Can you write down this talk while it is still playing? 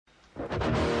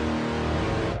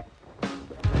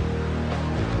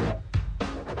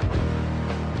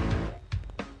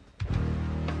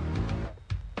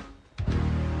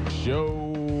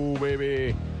Show,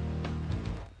 baby.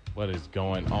 What is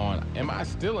going on? Am I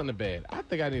still in the bed? I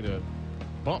think I need to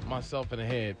bump myself in the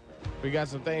head. We got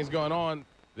some things going on.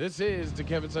 This is the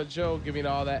Kevin Sutton Show, giving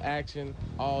all that action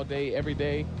all day, every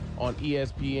day on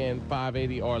ESPN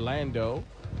 580 Orlando.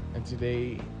 And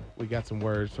today we got some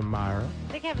words from Myra.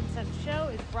 The Kevin Sutton Show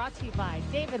is brought to you by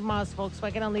David Moss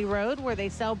Volkswagen on Lee Road, where they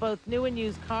sell both new and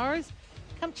used cars.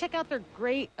 Come check out their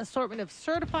great assortment of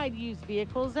certified used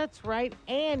vehicles, that's right,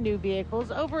 and new vehicles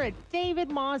over at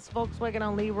David Moss Volkswagen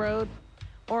on Lee Road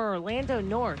or Orlando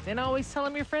North. And always tell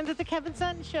them your friends at the Kevin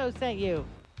Sutton Show sent you.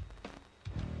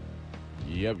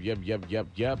 Yep.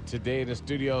 Today in the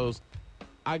studios,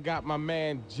 I got my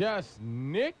man Just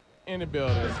Nick in the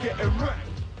building. Let's get it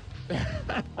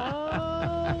right.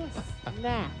 Oh,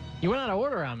 snap. You went out of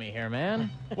order on me here,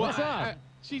 man. What's up?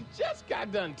 She just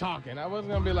got done talking. I wasn't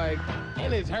gonna be like,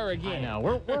 and it's her again. I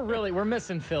know. We're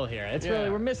missing Phil here.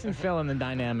 We're missing Phil in the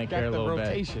dynamic got here a the little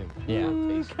rotation. bit. Yeah.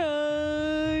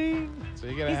 Okay. So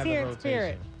you gotta He's have here the in rotation.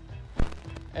 spirit.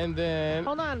 And then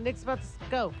Hold on, Nick's about to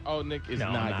go. Oh, Nick is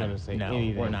No, not gonna say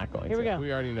anything. we're not going Here we to. go.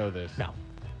 We already know this. No.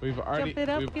 We've already Jump it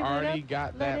up, give it up,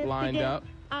 got let that it lined begin. up.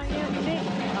 I am Nick.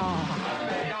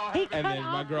 Oh. He And cut then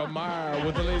my off girl Myra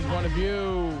with the latest point of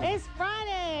view. It's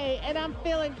Friday, and I'm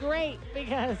feeling great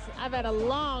because I've had a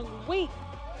long week.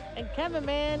 And Kevin,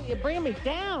 man, you're bringing me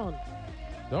down.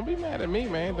 Don't be mad at me,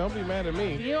 man. Don't be mad at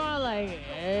me. You are like,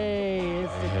 hey,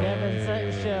 it's the Kevin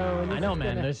Sutton Show. And I this know, is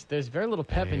man. gonna- There's very little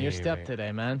pep in your Hey, step man.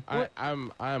 today, man.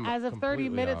 I'm As of 30 completely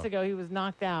minutes off. ago, he was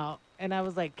knocked out, and I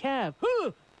was like, Kev,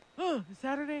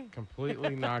 Saturday.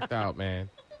 Completely knocked out, man.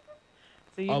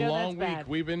 So you A know long that's week. bad.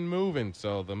 We've been moving,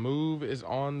 so the move is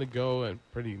on the go and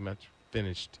pretty much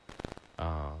finished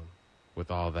with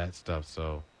all that stuff.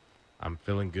 So I'm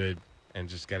feeling good and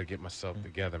just got to get myself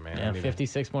together, man. I Yeah, need to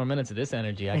 56 more minutes of this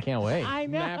energy. I can't wait. I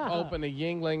know. snap open a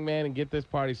Yingling, man, and get this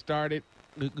party started.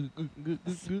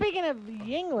 Speaking of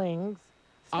Yinglings,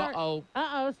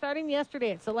 starting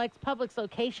yesterday at Select's Publix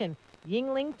location,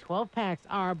 Yingling 12-packs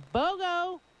are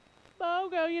BOGO.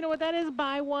 BOGO, you know what that is?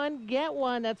 Buy one, get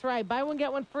one. That's right. Buy one,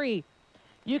 get one free.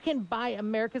 You can buy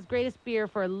America's Greatest Beer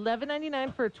for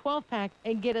 $11.99 for a 12-pack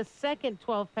and get a second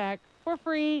 12-pack for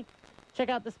free. Check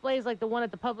out displays like the one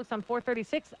at the Publix on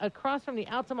 436 across from the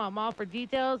Altamont Mall for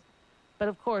details. But,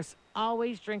 of course,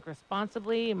 always drink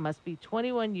responsibly. It must be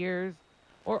 21 years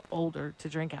or older to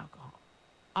drink alcohol.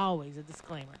 Always a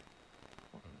disclaimer.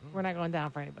 We're not going down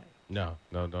for anybody. No,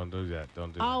 don't do that.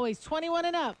 Don't do that. Always 21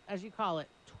 and up, as you call it.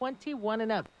 21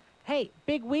 and up. Hey,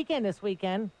 big weekend this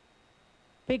weekend.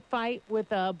 Big fight with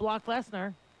Brock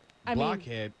Lesnar.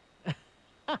 Blockhead.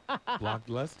 Brock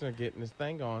Lesnar getting his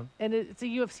thing on. And it's a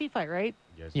UFC fight, right?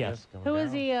 Yes. going Who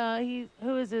is down.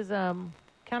 who is his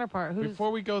counterpart?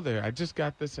 Before we go there, I just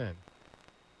got this in.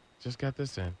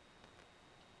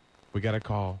 We got a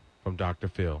call from Dr.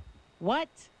 Phil. What?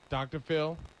 Dr.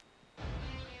 Phil,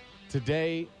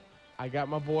 today I got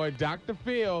my boy Dr.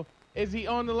 Phil. Is he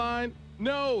on the line?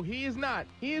 No, he is not.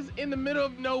 He is in the middle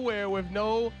of nowhere with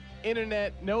no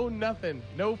internet, no nothing,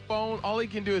 no phone. All he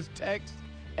can do is text,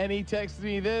 and he texts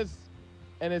me this,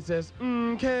 and it says,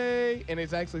 okay, and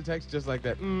it's actually text just like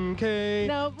that, okay.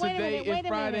 No, wait a Today minute, wait is a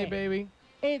Friday, minute. baby.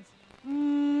 It's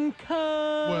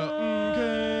Well,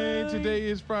 okay, today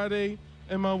is Friday,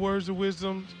 and my words of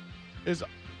wisdom is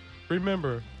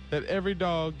remember that every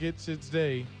dog gets its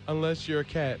day. Unless you're a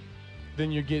cat,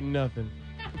 then you're getting nothing.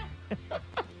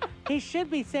 He should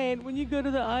be saying, when you go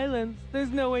to the islands, there's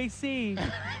no AC.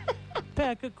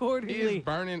 Pack He accordingly. is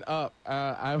burning up.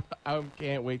 I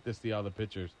can't wait to see all the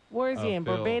pictures. Where's he in?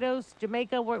 Phil. Barbados?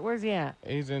 Jamaica? Where's he at?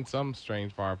 He's in some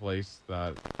strange far place.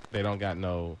 They don't got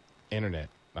no internet.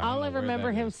 All I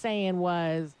remember him saying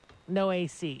was, no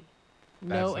AC.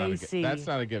 No AC. That's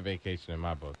not a good vacation in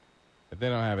my book. If they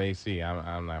don't have AC,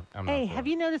 I'm not. Hey, for have it.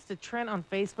 you noticed a trend on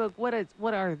Facebook?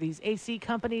 What are these AC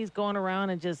companies going around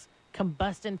and just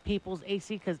combusting people's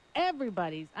AC? Because on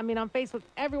Facebook,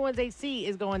 everyone's AC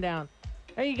is going down.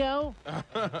 There you go.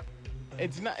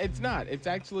 It's not. It's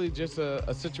actually just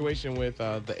a situation with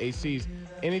the ACs.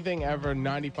 Anything ever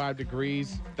 95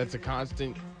 degrees, that's a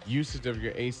constant usage of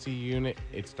your AC unit.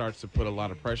 It starts to put a lot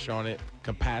of pressure on it.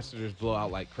 Capacitors blow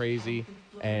out like crazy,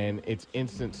 and it's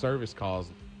instant service calls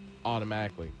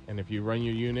automatically. And if you run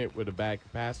your unit with a bad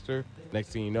capacitor, next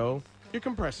thing you know, your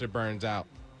compressor burns out.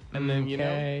 And then, you're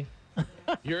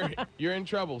in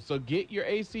trouble. So get your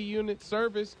AC unit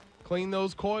serviced. Clean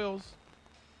those coils.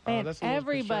 Man, That's a little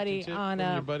everybody construction tip on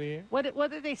from your buddy here.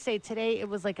 what did they say today? It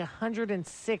was like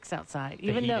 106 outside.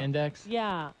 The heat index?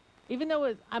 Yeah. Even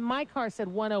though my car said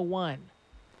 101,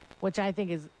 which I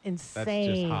think is insane.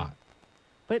 That's just hot.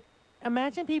 But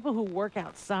imagine people who work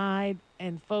outside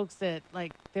and folks that,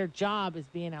 like, their job is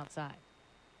being outside.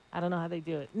 I don't know how they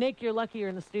do it. Nick, you're lucky you're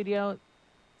in the studio.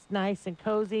 It's nice and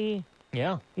cozy.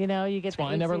 Yeah. You know, you get That's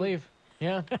why I never leave.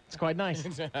 Yeah, it's quite nice.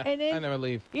 And then, I never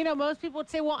leave. You know, most people would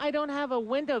say, well, I don't have a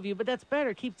window view, but that's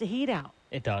better. It keeps the heat out.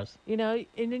 It does. You know,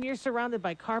 and then you're surrounded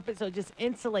by carpet, so it just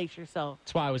insulates yourself.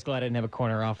 That's why I was glad I didn't have a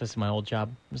corner office in my old job.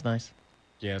 It was nice.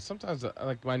 Yeah, sometimes,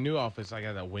 like my new office, I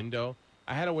got a window.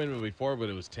 I had a window before, but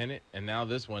it was tinted, and now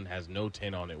this one has no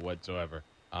tint on it whatsoever.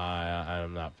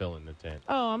 I'm not feeling the tint.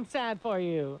 Oh, I'm sad for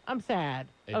you. I'm sad.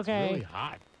 It's really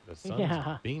hot. The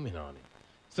sun's beaming on it.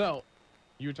 So,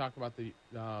 you were talking about the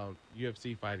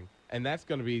UFC fighting, and that's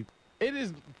going to be, it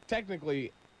is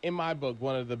technically, in my book,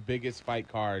 one of the biggest fight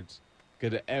cards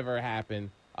could ever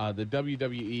happen. The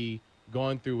WWE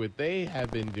going through what they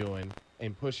have been doing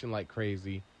and pushing like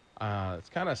crazy. It's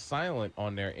kind of silent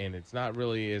on their end. It's not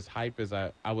really as hype as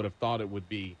I would have thought it would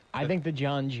be. I think the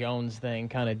John Jones thing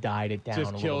kind of died it down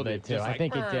a little bit, too. I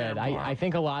think it did. I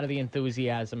think a lot of the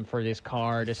enthusiasm for this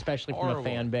card, especially from the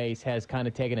fan base, has kind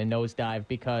of taken a nosedive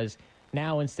because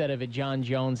now instead of a John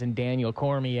Jones and Daniel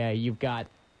Cormier, you've got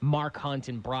Mark Hunt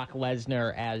and Brock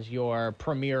Lesnar as your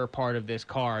premier part of this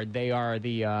card. They are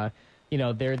the,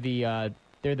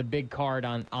 they're the big card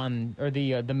or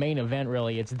the main event,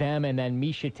 really. It's them and then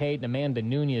Misha Tate and Amanda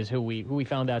Nunes, who we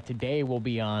found out today will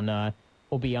be on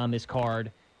this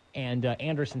card, and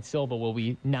Anderson Silva will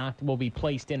be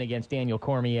placed in against Daniel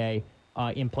Cormier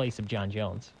in place of John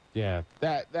Jones. Yeah,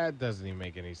 that doesn't even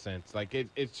make any sense. Like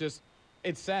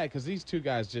it's sad because these two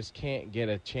guys just can't get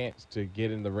a chance to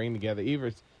get in the ring together. Either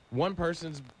it's one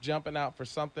person's jumping out for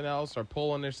something else or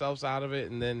pulling themselves out of it,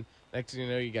 and then next thing you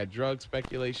know, you got drug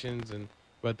speculations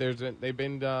But they've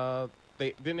been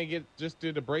didn't they just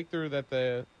do the breakthrough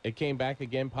that it came back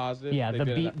again positive? Yeah,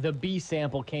 the B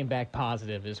sample came back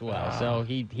positive as well. So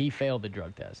he failed the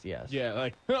drug test. Yes. Yeah,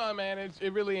 like no man,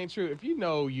 it really ain't true. If you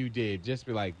know you did, just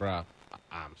be like, bro,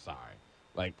 I'm sorry.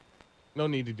 Like, no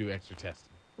need to do extra testing.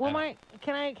 Well,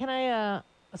 can I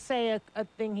say a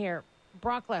thing here?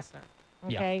 Brock Lesnar,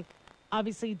 okay, yeah.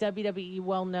 Obviously WWE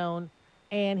well known,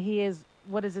 and he is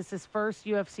his first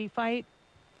UFC fight,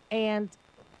 and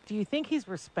do you think he's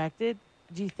respected?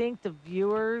 Do you think the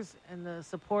viewers and the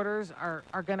supporters are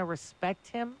going to respect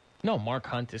him? No, Mark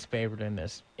Hunt is favored in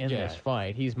this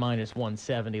fight. He's minus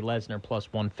 170, Lesnar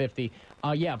plus 150.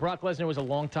 Brock Lesnar was a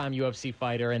longtime UFC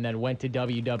fighter and then went to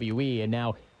WWE, and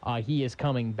now he is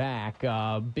coming back.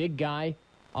 Big guy,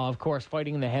 of course,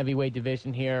 fighting in the heavyweight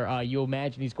division here. You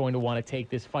imagine he's going to want to take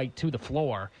this fight to the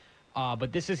floor.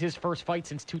 But this is his first fight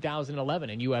since 2011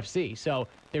 in UFC. So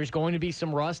there's going to be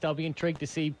some rust. I'll be intrigued to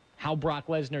see how Brock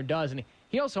Lesnar does. And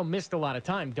he also missed a lot of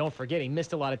time. Don't forget, he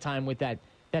missed a lot of time with that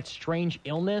strange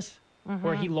illness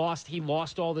where he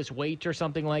lost all this weight or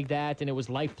something like that, and it was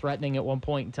life-threatening at one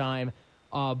point in time.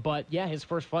 But yeah, his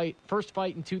first fight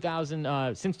in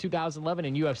 2000 since 2011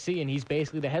 in UFC, and he's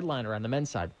basically the headliner on the men's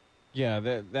side. Yeah,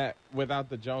 that without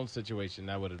the Jones situation,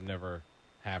 that would have never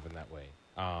happened that way.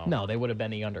 No, they would have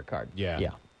been the undercard.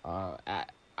 Yeah.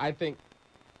 I think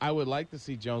I would like to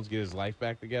see Jones get his life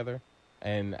back together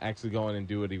and actually go in and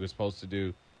do what he was supposed to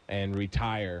do and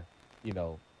retire,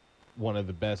 one of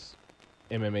the best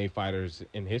MMA fighters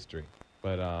in history.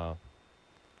 But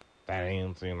that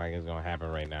ain't seem like it's going to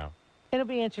happen right now. It'll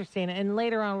be interesting. And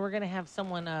later on, we're going to have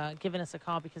someone giving us a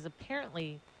call because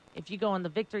apparently if you go on the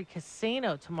Victory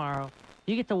Casino tomorrow,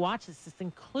 you get to watch this. It's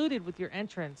included with your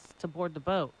entrance to board the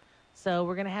boat. So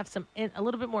we're going to have a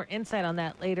little bit more insight on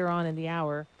that later on in the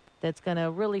hour that's going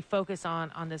to really focus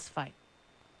on this fight.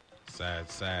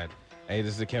 Sad. Hey,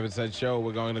 this is the Kevin Sutton Show.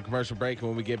 We're going to commercial break, and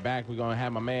when we get back, we're going to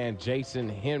have my man Jason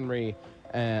Henry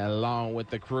along with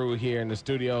the crew here in the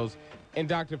studios. And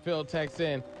Dr. Phil texts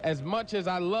in, as much as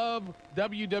I love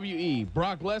WWE,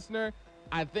 Brock Lesnar,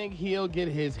 I think he'll get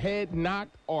his head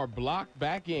knocked or blocked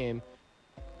back in.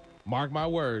 Mark my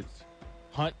words,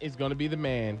 Hunt is going to be the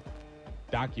man.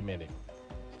 Documented.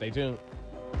 Stay tuned.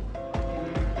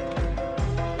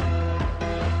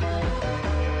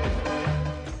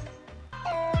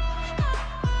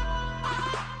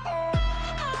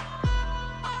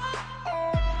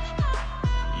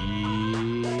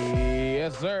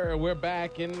 Yes, sir. We're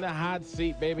back in the hot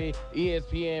seat, baby.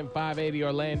 ESPN 580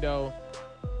 Orlando.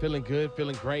 Feeling good,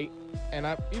 feeling great. And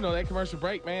that commercial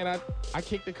break, man, I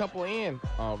kicked a couple in.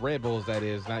 Red Bulls, that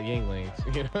is, not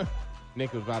Yinglings.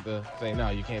 Nick was about to say, no,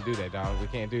 you can't do that, dog. We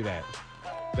can't do that.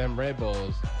 Them Red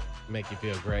Bulls make you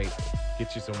feel great.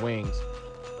 Get you some wings.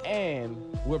 And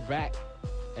we're back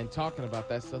and talking about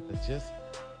that stuff that just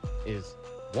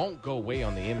won't go away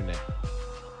on the internet.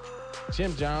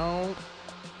 Jim Jones,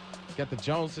 got the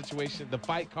Jones situation. The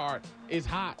fight card is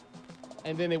hot,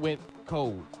 and then it went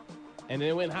cold, and then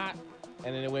it went hot,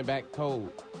 and then it went back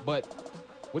cold. But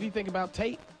what do you think about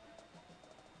Tate?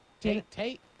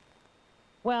 Tate?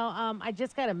 Well, I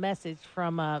just got a message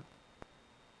from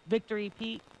Victory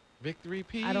Pete. Victory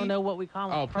Pete? I don't know what we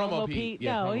call him. Oh, Promo Pete.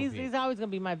 Yeah, no, Promo he's Pete. always going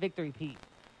to be my Victory Pete.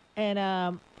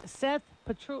 And Seth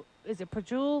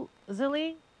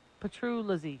Petruzzelli?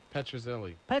 Petruzzelli,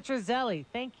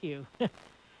 thank you.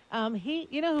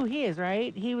 You know who he is,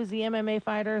 right? He was the MMA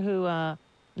fighter who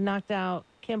knocked out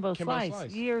Kimbo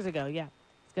Slice years ago. Yeah,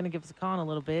 he's going to give us a call in a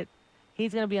little bit.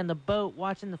 He's going to be on the boat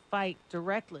watching the fight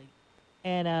directly,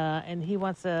 and he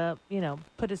wants to,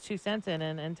 put his 2 cents in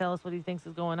and tell us what he thinks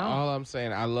is going on. All I'm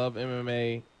saying, I love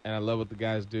MMA and I love what the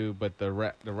guys do, but the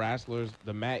wrestlers,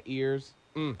 the mat ears,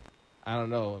 I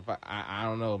don't know if I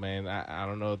don't know, man. I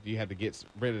don't know if you had to get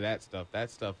rid of that stuff.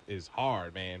 That stuff is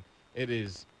hard, man. It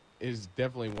is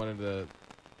definitely one of the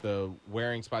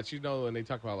wearing spots. When they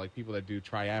talk about like people that do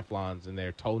triathlons and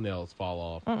their toenails fall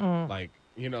off, like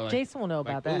Jason will know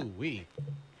about that. Ooh-wee.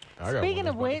 Speaking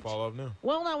of which, well,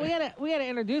 no, we gotta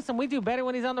introduce him. We do better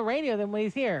when he's on the radio than when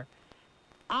he's here.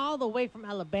 All the way from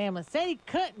Alabama, said he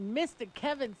couldn't miss the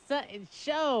Kevin Sutton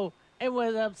show and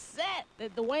was upset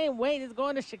that Dwayne Wade is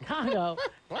going to Chicago.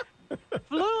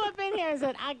 Flew up in here and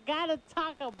said, "I gotta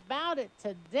talk about it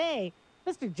today."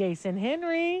 Mr. Jason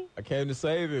Henry. I came to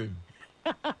save him.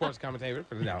 Sports commentator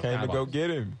for the Dallas Came to Cowboys. go get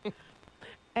him.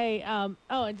 Hey, and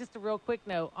just a real quick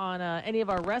note on any of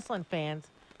our wrestling fans.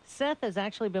 Seth has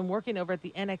actually been working over at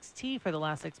the NXT for the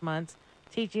last 6 months,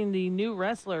 teaching the new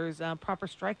wrestlers proper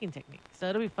striking technique. So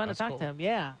it'll be fun to talk to him.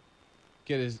 Yeah.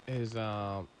 Get his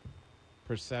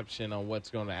perception on what's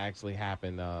going to actually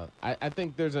happen. I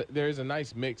think there is a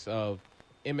nice mix of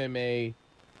MMA,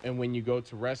 and when you go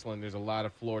to wrestling, there's a lot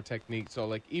of floor technique. So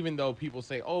like even though people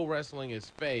say, "Oh, wrestling is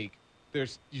fake,"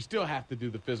 you still have to do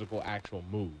the physical actual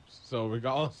moves. So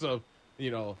regardless of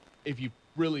if you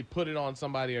really put it on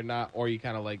somebody or not, or you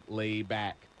kind of like lay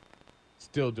back,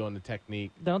 still doing the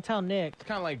technique. Don't tell Nick. It's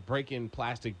kind of like breaking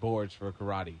plastic boards for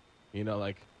karate.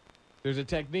 Like there's a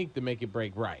technique to make it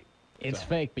break right. It's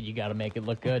fake, but you got to make it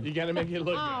look good. You got to make it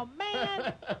look good. Oh,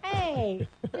 man. Hey,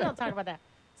 we don't talk about that.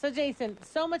 So, Jason,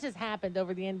 so much has happened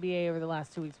over the NBA over the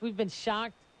last 2 weeks. We've been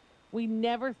shocked. We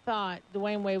never thought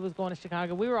Dwayne Wade was going to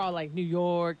Chicago. We were all like New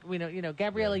York.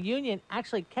 Gabriella Union.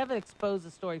 Actually, Kevin exposed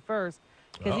the story first.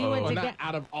 Because he went to not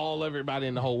out of everybody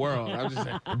in the whole world. I'm just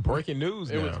saying. Breaking news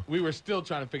now. We were still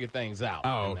trying to figure things out.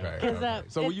 Oh, okay.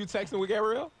 So were you texting with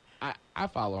Gabrielle? I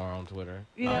follow her on Twitter.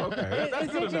 Okay.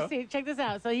 It's interesting. Check this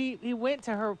out. So he went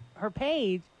to her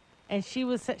page, and she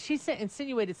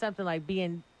insinuated something like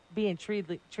being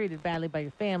treated badly by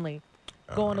your family,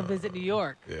 going to visit New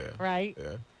York. Yeah. Right.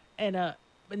 Yeah. And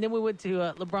then we went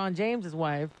to LeBron James's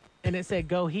wife, and it said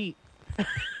 "Go Heat."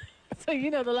 So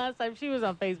the last time she was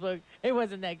on Facebook, it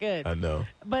wasn't that good. I know.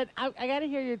 But I got to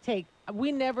hear your take.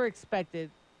 We never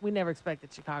expected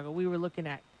Chicago. We were looking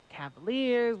at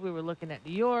Cavaliers. We were looking at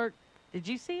New York. Did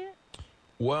you see it?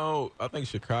 Well, I think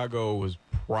Chicago was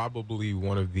probably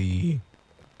one of the,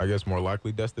 more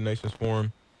likely destinations for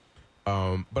him.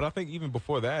 But I think even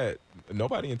before that,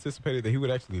 nobody anticipated that he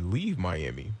would actually leave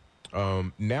Miami.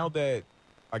 Now that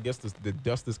the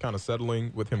dust is kind of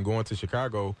settling with him going to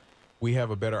Chicago, we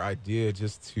have a better idea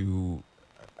just to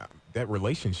that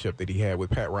relationship that he had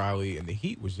with Pat Riley and the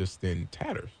Heat was just in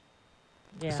tatters.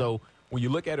 Yeah. So when you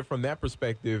look at it from that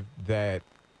perspective, that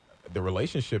the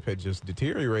relationship had just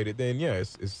deteriorated, then yeah,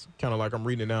 it's kind of like I'm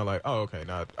reading it now like, oh, okay,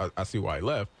 now I see why he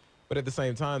left. But at the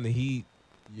same time, the Heat,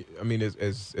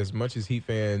 as much as Heat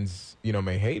fans,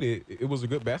 may hate it, it was a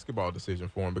good basketball decision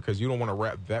for him because you don't want to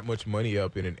wrap that much money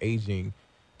up in an aging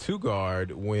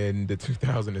two-guard when the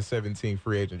 2017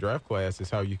 free agent draft class is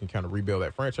how you can kind of rebuild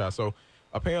that franchise. So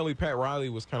apparently Pat Riley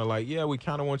was kind of like, yeah, we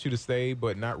kind of want you to stay,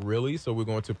 but not really. So we're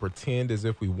going to pretend as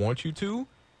if we want you to,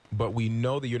 but we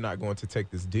know that you're not going to take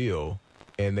this deal.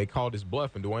 And they called his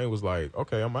bluff, and Dwayne was like,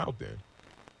 okay, I'm out then.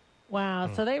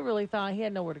 Wow. So they really thought he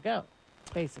had nowhere to go,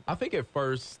 basically. I think at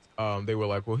first they were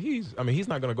like, well, he's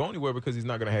not going to go anywhere because he's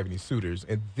not going to have any suitors.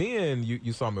 And then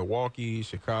you saw Milwaukee,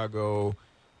 Chicago.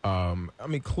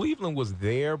 Cleveland was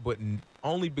there, but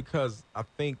only because I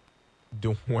think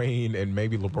Dwayne and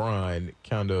maybe LeBron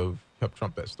kind of helped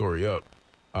trump that story up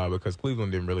because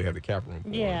Cleveland didn't really have the cap room for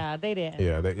him. They didn't.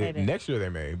 Yeah, they didn't. Next year they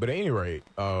may. But at any rate.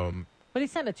 But he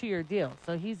signed a 2-year deal,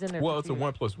 so he's in there. Well, it's a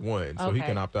 1+1, so he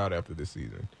can opt out after this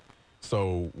season.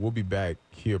 So we'll be back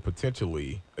here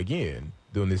potentially again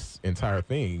doing this entire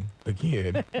thing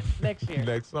again next year.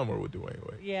 Next summer with Dwayne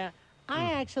Wade. Yeah.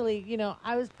 I actually,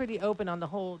 I was pretty open on the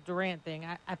whole Durant thing.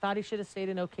 I thought he should have stayed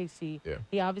in OKC. Yeah.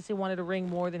 He obviously wanted a ring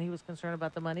more than he was concerned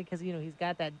about the money because, he's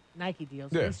got that Nike deal,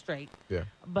 so he's straight. Yeah.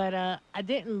 But I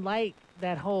didn't like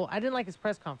I didn't like his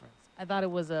press conference. I thought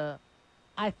it was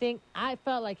I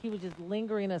felt like he was just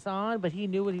lingering us on, but he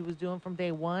knew what he was doing from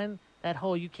day one. That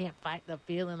whole you can't fight the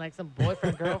feeling, like some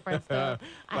boyfriend girlfriend stuff.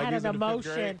 I had an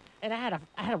emotion, and I had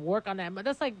to work on that. But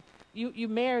that's like you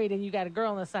married and you got a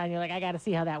girl on the side. And you're like, I got to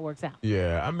see how that works out.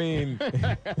 Yeah, I mean,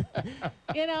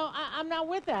 I'm not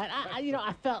with that.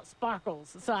 I felt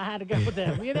sparkles, so I had to go with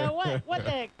them. You know what the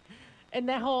heck? And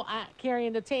that whole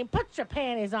carrying the team, put your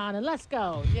panties on and let's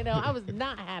go. I was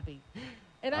not happy.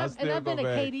 And I've been a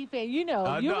KD fan. You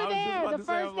were there the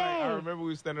first day. I remember we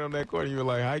were standing on that court and you were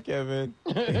like, "Hi, Kevin."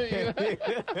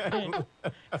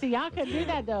 See, y'all couldn't do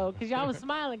that though, because y'all was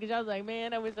smiling because y'all was like,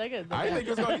 "Man, I wish I could." I didn't think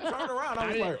it was going to turn around. I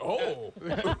was like,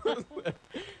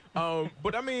 "Oh."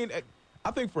 But I mean, I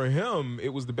think for him, it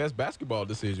was the best basketball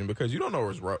decision because you don't know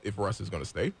if Russ is going to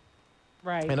stay.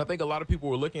 Right. And I think a lot of people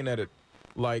were looking at it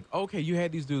like, okay, you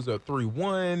had these dudes up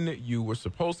 3-1. You were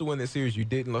supposed to win this series. You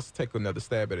didn't. Let's take another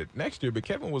stab at it next year. But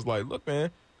Kevin was like, look, man,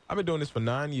 I've been doing this for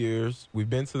 9 years. We've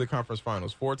been to the conference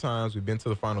finals 4 times. We've been to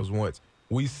the finals once.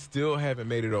 We still haven't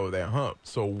made it over that hump.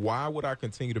 So why would I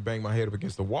continue to bang my head up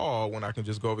against the wall when I can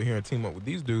just go over here and team up with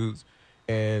these dudes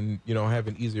and, have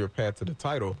an easier path to the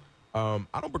title? I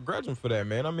don't begrudge him for that,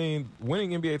 man. I mean,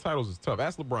 winning NBA titles is tough.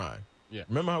 Ask LeBron. Yeah.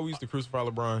 Remember how we used to crucify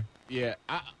LeBron? Yeah.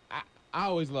 I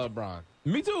always loved Bron.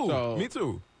 Me too. So, Me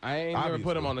too. I ain't never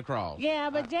put him on the cross.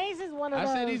 Yeah, but Jason's one of those.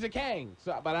 I said he's a king,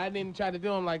 but I didn't try to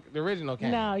do him like the original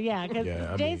king. No, yeah, because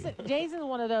Jason's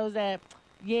one of those that,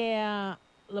 LeBron,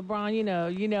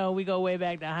 we go way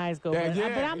back to high school. But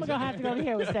I'm going to have to go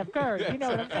here with Steph Curry. You know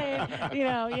what I'm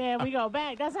saying? We go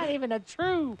back. That's not even a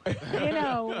true,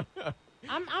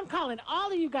 I'm calling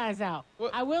all of you guys out.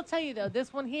 What? I will tell you, though,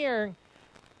 this one here,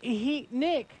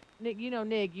 Nick,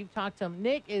 you've talked to him.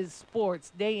 Nick is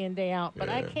sports day in, day out, but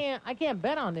I can't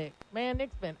bet on Nick. Man,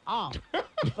 Nick's been off.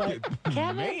 But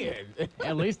Kevin,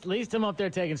 at least him up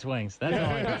there taking swings. That's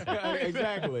all I can say.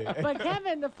 Exactly. But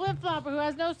Kevin, the flip-flopper who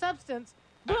has no substance,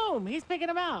 boom, he's picking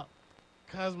him out.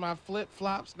 Because my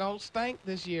flip-flops don't stink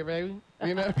this year, baby.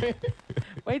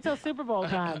 Wait till Super Bowl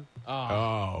time.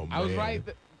 Oh, man. I was right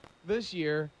this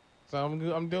year, so I'm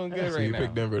doing good right now. So you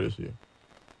picked Denver this year.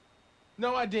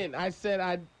 No, I didn't. I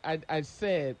said I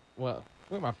said, well,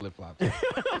 where are my flip-flops?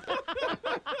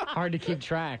 Hard to keep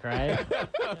track, right?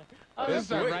 Just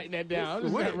start writing that down.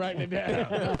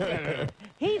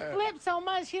 He flipped so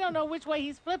much, he don't know which way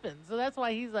he's flipping. So that's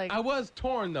why he's like. I was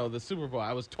torn, though, the Super Bowl.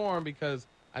 I was torn because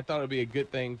I thought it would be a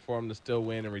good thing for him to still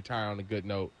win and retire on a good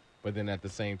note. But then at the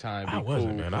same time, be cool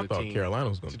man. I thought Carolina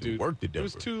was going to do work to Denver. It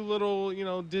was 2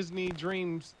 little, Disney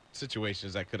dreams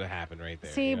situations that could have happened right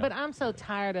there. See, but I'm so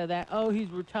tired of that. Oh, he's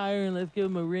retiring. Let's give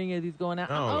him a ring as he's going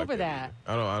out. I'm over that.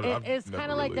 It's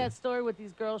kind of like that story with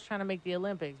these girls trying to make the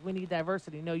Olympics. We need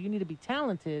diversity. No, you need to be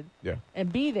talented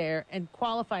and be there and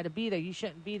qualify to be there. You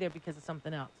shouldn't be there because of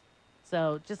something else.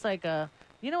 So just like,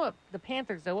 you know what? The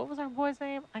Panthers, though, what was our boy's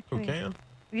name? Cam?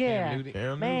 Yeah,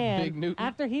 Cam man. Big Newton.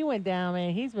 After he went down,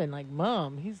 man, he's been like,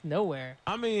 he's nowhere.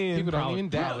 I mean, people don't even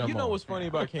doubt no you know what's funny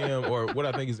about Cam, or what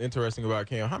I think is interesting about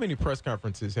Cam? How many press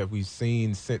conferences have we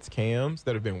seen since Cam's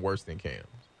that have been worse than Cam's?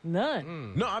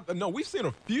 None. No, we've seen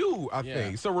a few. I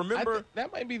think so. Remember,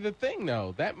 that might be the thing,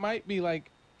 though. That might be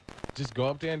like, just go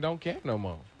up there and don't care no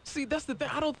more. See, that's the thing.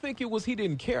 I don't think it was he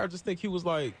didn't care. I just think he was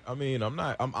like,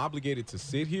 I'm obligated to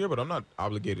sit here, but I'm not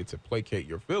obligated to placate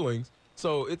your feelings.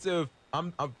 So it's if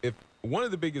one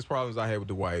of the biggest problems I had with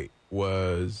Dwight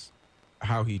was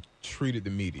how he treated the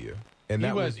media, and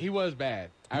he was bad.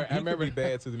 I remember he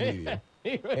bad to the media.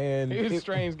 he was a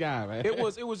strange guy, man. It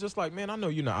was just like, man, I know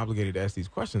you're not obligated to ask these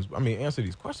questions. Answer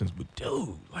these questions, but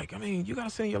dude, you got to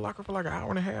sit in your locker for like an hour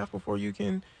and a half before you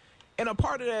can. And a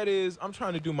part of that is I'm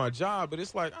trying to do my job, but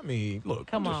it's like, look,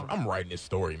 I'm writing this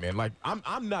story, man. Like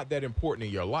I'm not that important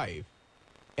in your life.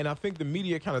 And I think the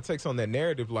media kind of takes on that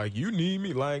narrative, like, you need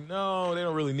me. Like, no, they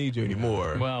don't really need you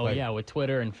anymore. Well, with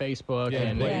Twitter and Facebook.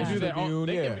 And they can do their own,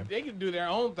 they can do their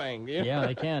own thing. Yeah,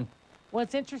 they can.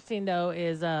 What's interesting, though,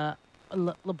 is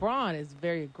LeBron is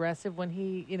very aggressive when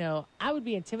he, I would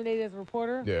be intimidated as a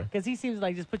reporter. Yeah. Because he seems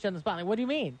like just put you on the spot. Like, what do you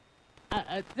mean?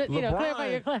 Clarify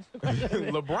your question.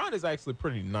 LeBron is actually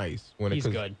pretty nice. He's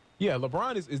good. Yeah,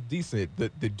 LeBron is decent.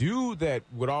 The dude that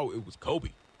it was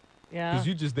Kobe. Yeah. Because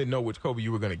you just didn't know which Kobe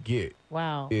you were going to get.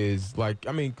 Wow. Is like,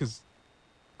 because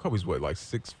Kobe's what, like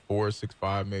 6'4",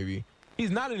 6'5", maybe. He's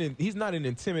not an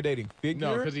intimidating figure.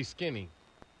 No, because he's skinny.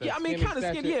 Yeah, kind of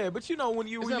skinny. Yeah, but when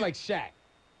you... It's not like Shaq.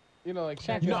 like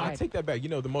Shaq. No, I take that back.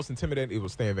 The most intimidating, it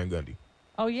was Stan Van Gundy.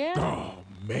 Oh, yeah? Oh,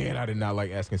 man, I did not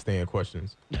like asking Stan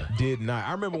questions. Did not.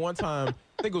 I remember one time,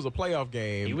 I think it was a playoff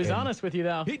game. He was honest with you,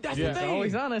 though. That's the thing.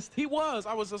 Always honest. He was.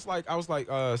 I was like,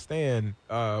 Stan,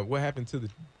 what happened to the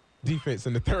defense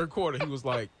in the third quarter? He was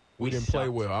like, we didn't play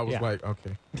well. I was like,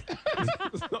 okay.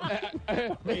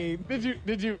 I mean,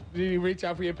 did you reach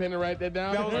out for your pen and write that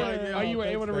down? I was like, oh, you were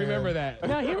able to remember that.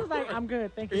 No, he was like, I'm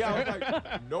good. Thank you. Yeah, I was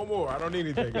like, no more. I don't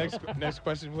need anything. Next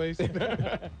question, please.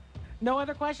 No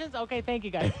other questions? Okay, thank you,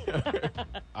 guys.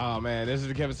 Oh, man, this is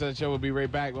the Kevin Sutton Show. We'll be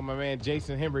right back with my man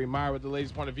Jason Henry, Meyer with the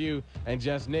latest point of view, and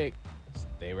just Nick.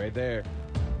 Stay right there.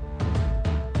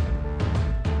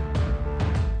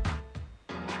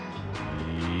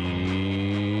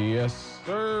 Yes,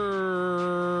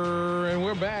 sir. And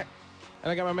we're back.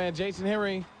 And I got my man Jason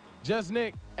Henry, just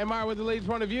Nick, and Meyer with the latest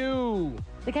point of view.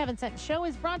 The Kevin Sutton Show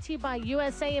is brought to you by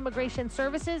USA Immigration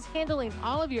Services, handling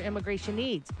all of your immigration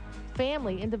needs.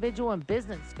 Family, individual, and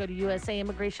business. Go to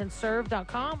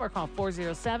usaimmigrationserve.com or call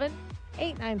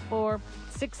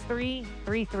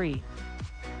 407-894-6333.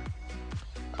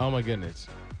 Oh, my goodness.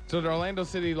 So the Orlando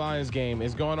City Lions game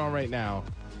is going on right now,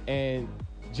 and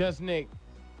just Nick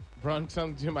brought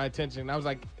something to my attention. I was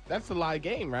like, that's a live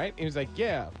game, right? He was like,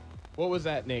 yeah. What was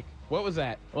that, Nick? What was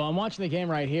that? Well, I'm watching the game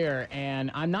right here, and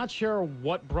I'm not sure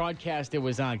what broadcast it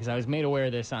was on because I was made aware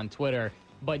of this on Twitter.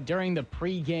 But during the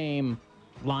pregame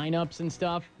lineups and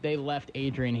stuff, they left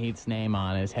Adrian Heath's name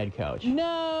on as head coach.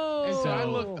 No. And So I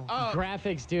looked up.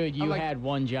 graphics, dude, you had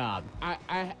one job.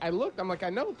 I looked. I'm like, I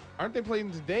know. Aren't they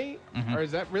playing today? Mm-hmm. Or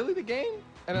is that really the game?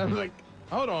 And I was like,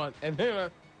 hold on. And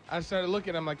then I started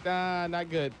looking. I'm like, nah,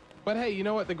 not good. But hey, you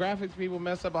know what? The graphics people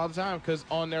mess up all the time because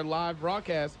on their live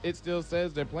broadcast, it still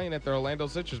says they're playing at the Orlando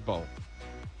Citrus Bowl.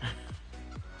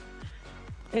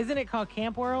 Isn't it called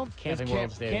Camp World? Camping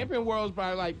World Stadium. Camping World's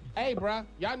probably like, hey, bro,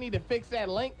 y'all need to fix that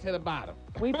link to the bottom.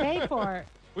 We paid for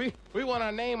it. We want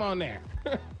our name on there.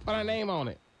 Put our name on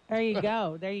it. There you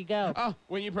go. There you go. Oh,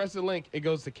 when you press the link, it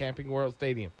goes to Camping World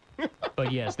Stadium.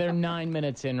 But yes, they're 9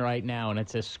 minutes in right now, and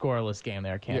it's a scoreless game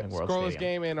there at Camping World scoreless Stadium.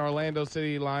 game, and Orlando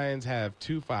City Lions have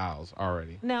 2 fouls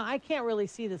already. Now, I can't really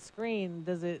see the screen.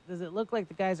 Does it look like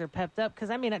the guys are pepped up? Because,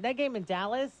 I mean, at that game in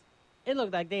Dallas, it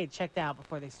looked like they had checked out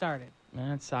before they started.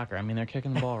 Man, it's soccer. I mean, they're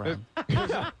kicking the ball around.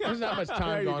 There's not much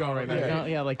time going on right now.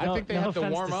 I think they no have to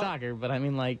offense warm to up. soccer, but I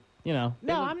mean, like, No,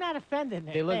 I'm not offended.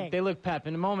 They look pep.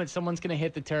 In a moment, someone's going to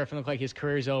hit the turf and look like his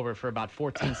career's over for about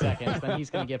 14 seconds. Then he's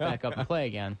going to get back up and play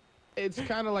again. It's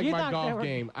kind of like my golf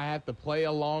game. I have to play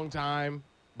a long time,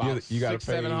 about You gotta 6,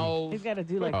 7 pay- holes. He's got to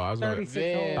do like 36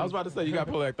 then- holes. I was about to say, you got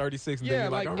to play like 36, and then you're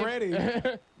like, I'm ready.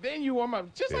 Then you warm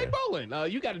up, just like bowling.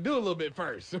 You got to do a little bit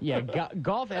first. Yeah,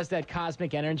 golf has that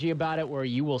cosmic energy about it where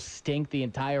you will stink the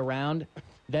entire round.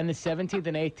 Then the 17th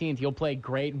and 18th, you'll play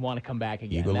great and want to come back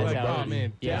again. That's how Oh,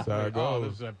 man. Yeah. That's how it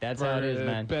goes. this was That's how it is,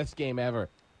 man. Best game ever.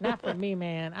 Not for me,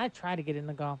 man. I try to get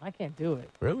into golf. I can't do it.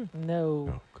 Really? No.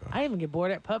 Oh, God. I even get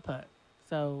bored at putt-putt. To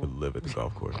So, live at the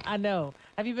golf course. I know.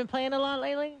 Have you been playing a lot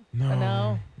lately? No, Or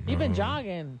no? You've been no.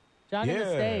 jogging the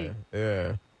state.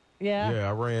 Yeah. Yeah?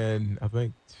 I ran, I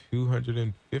think,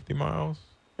 250 miles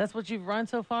That's what you've run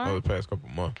so far? over the past couple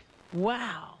months.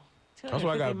 Wow. That's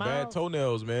why I got 250 bad miles?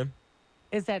 toenails, man.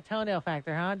 It's that toenail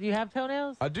factor, huh? Do you have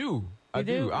toenails? I do. You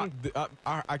do?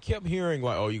 I kept hearing,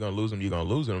 like, oh, you're going to lose them, you're going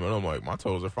to lose them. And I'm like, my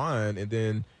toes are fine. And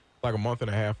then, like, a month and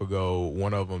a half ago,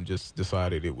 one of them just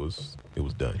decided it was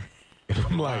done. And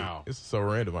I'm like, Wow. this is so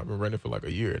random. I've been running for like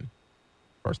a year.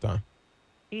 First time.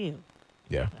 Ew.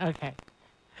 Yeah. Okay.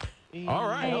 All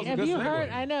right. that was Hey, a have good you segue. heard?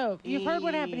 I know. You've heard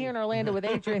what happened here in Orlando with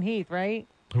Adrian Heath, right?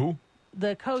 Who?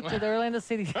 The coach of the Orlando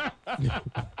City.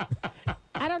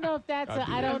 I don't know if that's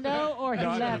I don't know or he No,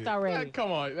 I left did. already.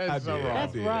 Come on. I That's so did. wrong.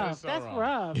 That's did. rough. That's so That's wrong.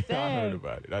 rough. I Dang. heard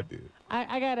about it. I did.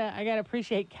 I gotta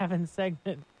appreciate Kevin's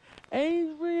segment.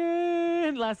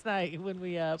 Adrian last night when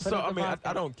we put So, up I the mean, I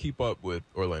podcast. don't keep up with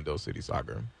Orlando City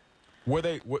soccer.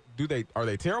 Are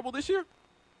they terrible this year?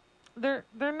 They're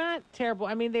not terrible.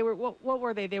 I mean, they were what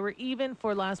were they? They were even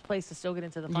for last place to still get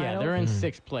into the final. Yeah, they're in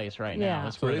 6th place right now. Yeah.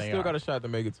 That's So where they still are. got a shot to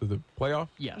make it to the playoff?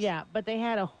 Yes. Yeah, but they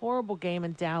had a horrible game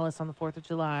in Dallas on the 4th of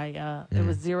July. It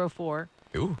was 0-4.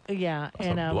 Ooh, Yeah, that's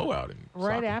and a blowout in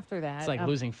right soccer. after that, It's like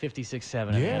losing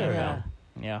 56-7 Yeah. in the NFL.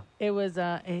 Yeah. it was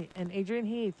an Adrian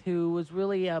Heath who was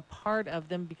really a part of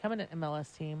them becoming an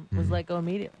MLS team was let go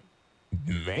immediately.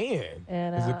 Man.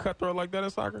 And, Is it cutthroat like that in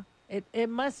soccer? It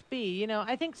must be. You know,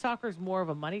 I think soccer is more of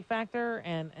a money factor,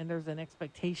 and there's an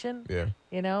expectation. Yeah.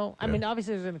 You know, I Yeah. mean,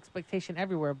 obviously there's an expectation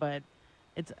everywhere, but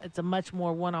it's a much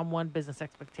more one-on-one business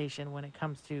expectation when it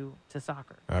comes to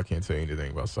soccer. I can't tell you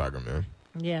anything about soccer, man.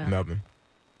 Yeah. Nothing.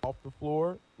 off the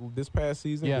floor this past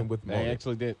season than with Mullen. They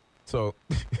actually did. So,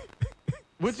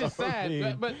 which is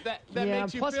sad, but that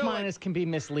makes you plus feel minus can be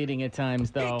misleading at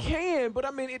times, though. It can, but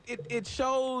I mean, it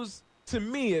shows, to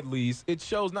me at least, it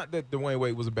shows not that Dwayne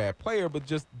Wade was a bad player, but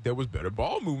just there was better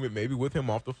ball movement maybe with him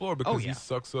off the floor because he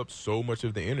sucks up so much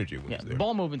of the energy when he's there.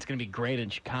 Ball movement's going to be great in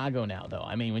Chicago now, though.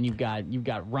 I mean, when you've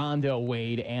got Rondo,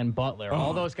 Wade, and Butler,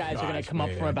 all those guys are going to come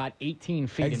up from about 18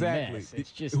 feet and miss.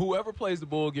 It's just whoever plays the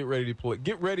ball, get ready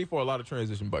for a lot of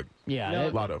transition buckets. Yeah, a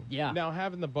lot of them. Yeah. Now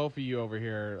having the both of you over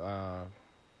here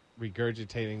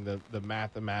regurgitating the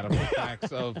mathematical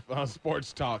facts of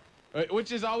sports talk,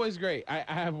 which is always great. I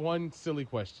have one silly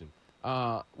question.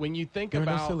 When you think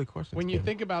about silly questions, when you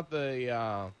think about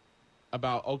the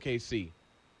about OKC,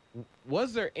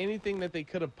 was there anything that they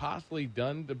could have possibly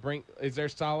done to bring? Is their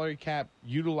salary cap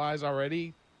utilized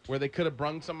already, where they could have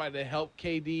brung somebody to help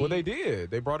KD? Well, they did.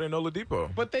 They brought in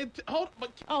Oladipo. But they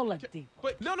Oladipo.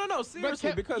 But no,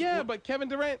 seriously, but Kevin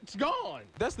Durant's gone.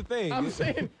 That's the thing. I'm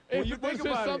saying, when you think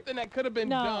about something that could have been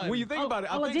done. When you think about it,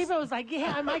 Oladipo was like,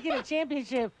 "Yeah, I might get a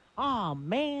championship." Oh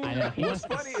man! I know. He What's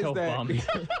funny is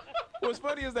that what's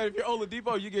funny is that if you're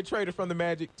Oladipo, you get traded from the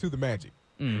Magic to the Magic.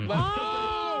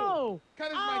 Oh! Cut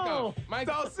his mic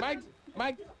off.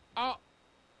 Mike. Oh,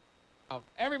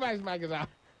 everybody's mic is out.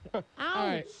 All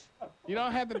right. You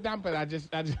don't have to dump it. I just.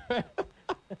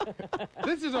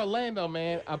 This is Orlando,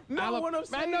 man. What I'm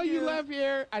saying I know you left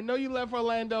here. I know you left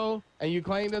Orlando, and you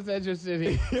claimed us as your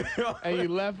city, and you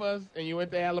left us, and you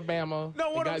went to Alabama.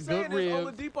 No, what I'm saying is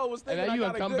Oladipo was thinking and then you I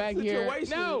got gonna come a back good situation.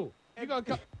 here. No,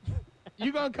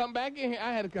 you gonna come back in here.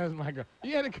 I had to cut his mic off.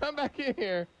 You had to come back in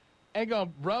here and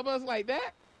gonna rub us like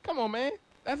that? Come on, man.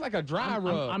 That's like a dry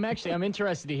rub. I'm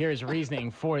interested to hear his reasoning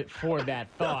for that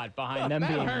thought behind them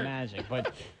being the Magic.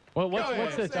 But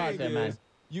what's the thought there, man?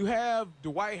 You have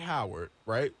Dwight Howard,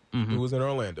 right? Who was in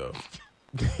Orlando.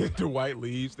 Dwight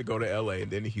leaves to go to L.A.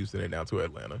 and then to Houston and now to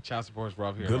Atlanta. Child support's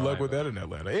rough here. Good luck with that in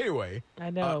Atlanta. Anyway.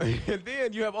 I know. And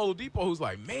then you have Oladipo who's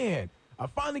like, man, I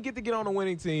finally get to get on a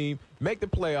winning team, make the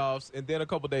playoffs, and then a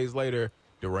couple days later,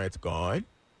 Durant's gone.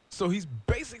 So he's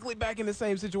basically back in the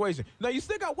same situation. Now, you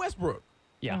still got Westbrook.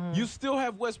 Yeah. You still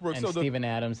have Westbrook. And Steven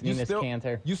Adams, Enes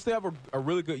Kanter. You still have a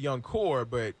really good young core,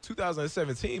 but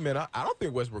 2017, man, I don't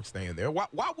think Westbrook's staying there. Why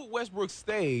would Westbrook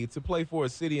stay to play for a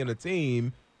city and a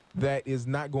team that is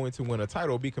not going to win a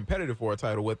title, be competitive for a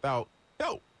title without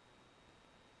help?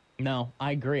 No,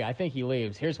 I agree. I think he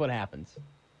leaves. Here's what happens.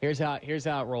 Here's how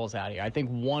it rolls out here. I think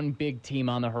one big team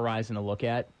on the horizon to look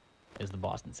at is the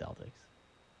Boston Celtics.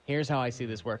 Here's how I see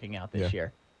this working out this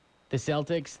year. The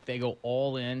Celtics, they go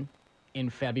all in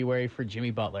February for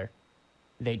Jimmy Butler.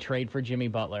 They trade for Jimmy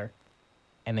Butler,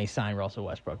 and they sign Russell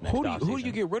Westbrook next offseason. Who do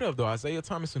you get rid of, though? Isaiah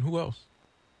Thomas and who else?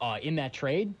 In that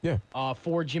trade? Yeah.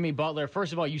 For Jimmy Butler,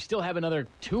 first of all, you still have another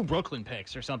 2 Brooklyn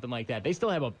picks or something like that. They still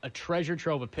have a treasure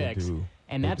trove of picks.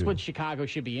 And that's what Chicago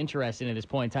should be interested in at this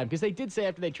point in time. Because they did say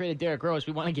after they traded Derrick Rose,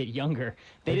 we want to get younger.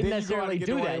 They didn't necessarily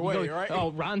do that. Right?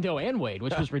 Rondo and Wade,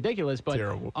 which was ridiculous. But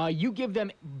you give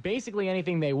them basically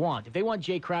anything they want. If they want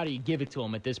Jay Crowder, you give it to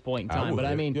them at this point in time. But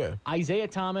I mean, Isaiah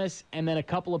Thomas and then a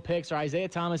couple of picks, or Isaiah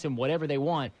Thomas and whatever they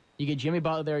want. You get Jimmy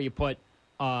Butler there, you put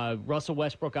Russell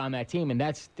Westbrook on that team, and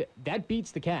that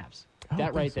beats the Cavs.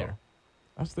 That right there.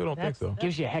 I still don't think so.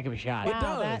 Gives you a heck of a shot. It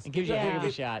does. It gives you a heck of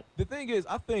a shot. The thing is,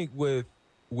 I think with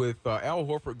Al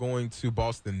Horford going to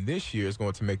Boston this year is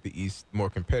going to make the East more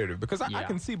competitive because I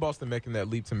can see Boston making that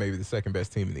leap to maybe the second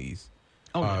best team in the East.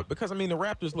 Because, I mean, the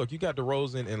Raptors, look, you got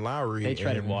DeRozan and Lowry. They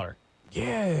treaded water.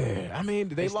 Yeah. I mean,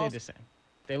 they lost. Stayed the same.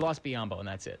 They lost Biyombo, and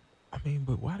that's it. I mean,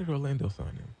 but why did Orlando sign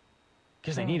him?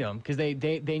 Because they need them. Because they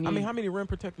need. I mean, how many rim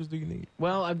protectors do you need?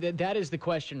 Well, that is the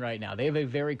question right now. They have a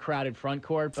very crowded front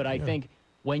court, but I think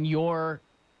when your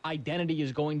identity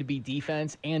is going to be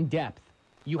defense and depth,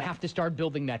 you have to start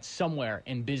building that somewhere,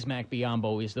 and Bismack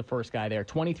Biyombo is the first guy there.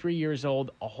 23 years old,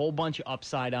 a whole bunch of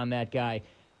upside on that guy.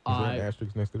 Is there an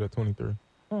asterisk next to that 23?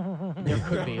 There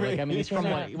could be. Like, I mean, he's from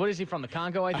what is he from, the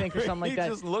Congo, I think, or something like that? He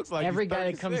just looks like every he's guy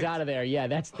 36. that comes out of there. Yeah,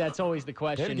 that's always the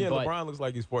question. And again, but LeBron looks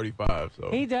like he's 45.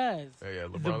 So he does. Yeah,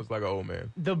 LeBron looks like an old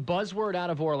man. The buzzword out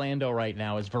of Orlando right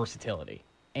now is versatility,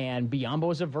 and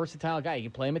Biyombo is a versatile guy. You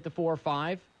can play him at the 4 or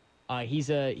 5.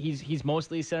 He's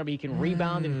mostly a center, but he can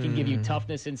rebound and he can give you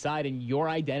toughness inside, and your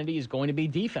identity is going to be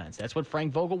defense. That's what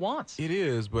Frank Vogel wants. It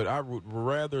is, but I would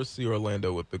rather see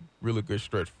Orlando with a really good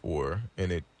stretch 4,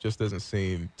 and it just doesn't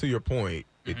seem, to your point,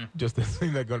 it just doesn't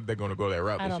seem they're going to go that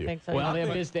route this year. I don't think so. Well,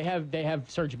 they have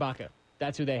Serge Ibaka.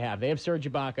 That's who they have. They have Serge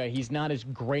Ibaka. He's not as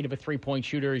great of a 3-point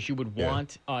shooter as you would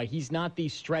want. He's not the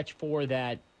stretch 4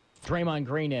 that Draymond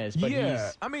Green is. But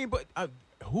I mean, but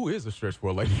who is a stretch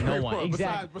four like Draymond? No one.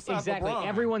 Exactly. Besides Exactly. LeBron.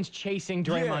 Everyone's chasing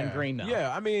Draymond Green now.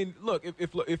 Yeah, I mean, look,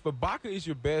 if Ibaka is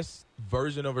your best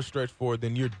version of a stretch four,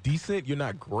 then you're decent. You're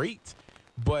not great.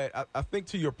 But I think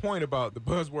to your point about the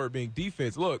buzzword being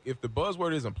defense, look, if the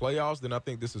buzzword isn't playoffs, then I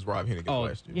think this is Rob Hennigan's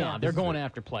last year. No, they're going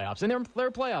after playoffs. And they're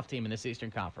a playoff team in this Eastern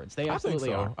Conference. They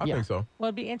absolutely are. I think so. Well,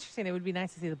 it'd be interesting. It would be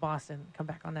nice to see the Boston come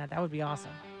back on that. That would be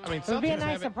awesome. I mean, it would be a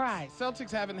nice surprise.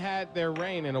 Celtics haven't had their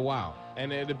reign in a while,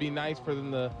 and it'd be nice for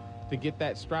them to get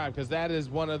that stride, because that is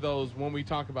one of those, when we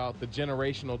talk about the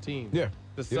generational teams. Yeah,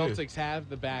 the Celtics have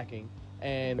the backing.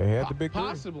 And they had the big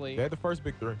possibly, they had the first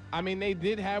big three. I mean, they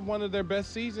did have one of their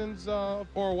best seasons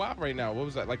for a while right now. What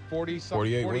was that, like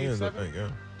 48 wins, I think, yeah.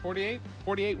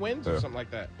 48 wins or something like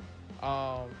that.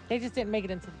 They just didn't make it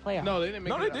into the playoffs. No, they didn't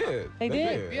make it. No, they did. They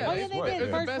did. Yeah, they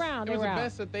did. First round, it they was were the out.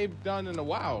 best that they've done in a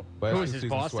while. Who was this,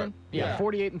 Boston? Yeah,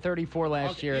 48-34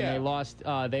 last year, yeah.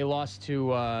 and they lost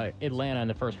to Atlanta in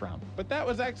the first round. But that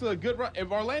was actually a good run.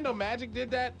 If Orlando Magic did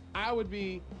that, I would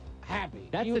be happy.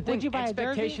 That's the thing. Would you buy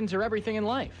Expectations are everything in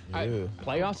life. Yeah.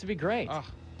 Playoffs would be great.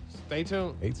 Stay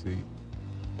tuned. 8 seed.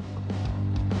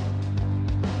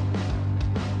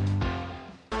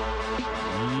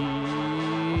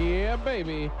 Yeah,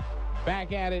 baby.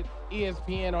 Back at it.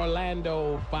 ESPN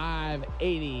Orlando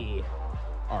 580.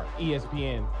 Or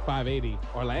ESPN 580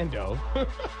 Orlando.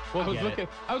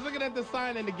 I was looking at the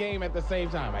sign in the game at the same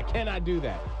time. I cannot do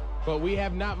that. But we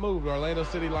have not moved. Orlando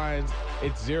City Lions,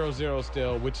 it's 0-0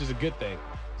 still, which is a good thing.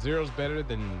 0's better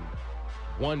than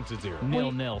 1-0.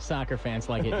 0-0. Soccer fans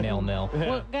like it 0-0.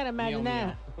 Well, gotta imagine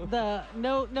that. The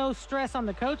no stress on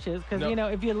the coaches, because you know,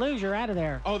 if you lose, you're out of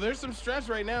there. Oh, there's some stress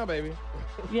right now, baby.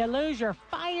 You lose, you're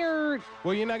fired.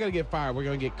 Well, you're not gonna get fired. We're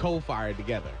gonna get co-fired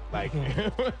together. Like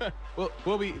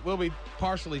we'll be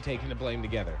partially taking the blame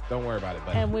together. Don't worry about it,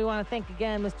 buddy. And we want to thank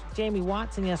again Mr. Jamie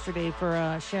Watson yesterday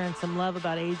for sharing some love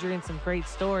about Adrian, some great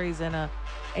stories, and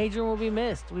Adrian will be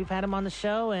missed. We've had him on the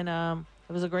show, and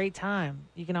it was a great time.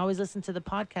 You can always listen to the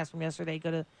podcast from yesterday.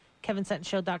 Go to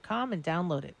kevinsuttonshow.com and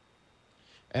download it.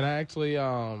 And I actually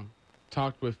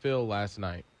talked with Phil last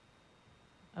night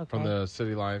from the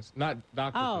City Lions. Not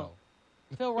Dr. Phil.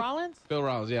 Phil Rollins? Phil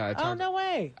Rollins, yeah. No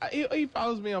way. He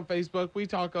follows me on Facebook. We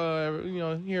talk,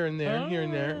 here and there,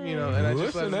 and I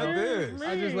just Listen at this.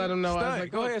 I just let him know. Stunt. I was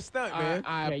like, Go ahead, stunt,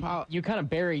 man. You kind of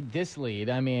buried this lead.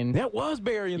 I mean, That was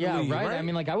burying the lead, right? I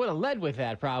mean, like, I would have led with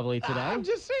that probably today. I'm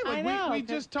just saying, like, we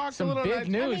just talked some a little big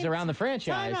news around the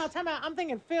franchise. Time out. I'm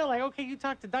thinking Phil, like, okay, you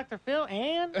talked to Dr. Phil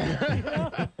and?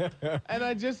 And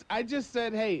I just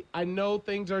said, hey, I know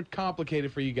things are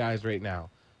complicated for you guys right now,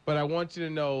 but I want you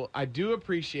to know I do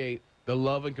appreciate the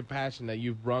love and compassion that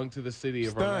you've brought to the city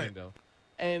of Orlando.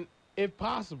 And if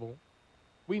possible,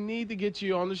 we need to get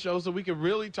you on the show so we can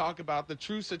really talk about the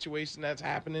true situation that's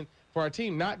happening for our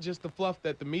team, not just the fluff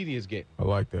that the media is getting. I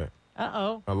like that.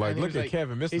 Uh-oh. I like, look at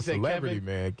Kevin, Mr. Celebrity,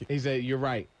 man. He said, you're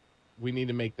right. We need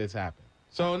to make this happen.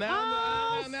 So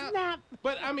now, snap.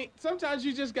 But I mean, sometimes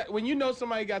you just got, when you know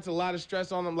somebody got a lot of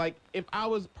stress on them, like if I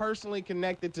was personally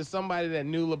connected to somebody that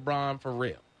knew LeBron for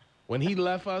real, when he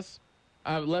left us,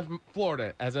 I left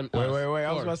Florida as a Wait.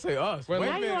 I was about to say us. Wait,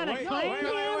 Now you want to claim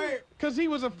him? because he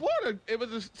was a Florida. It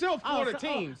was still Florida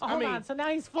teams. Hold on. So now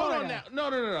he's Florida. Hold on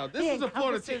now. No. This is a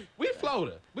Florida team. We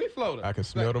Florida. I can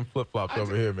smell them flip-flops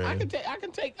over here, man. I can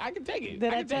take it.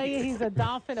 Did I tell you he's a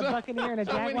Dolphin, a Buccaneer, and a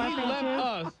Jaguar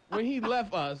fan, when he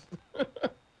left us,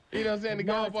 you know what I'm saying, to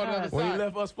go up on the other side. When he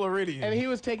left us Floridians. And he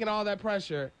was taking all that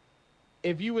pressure.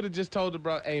 If you would have just told the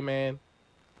bro, hey, man,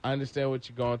 I understand what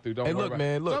you're going through. Don't worry about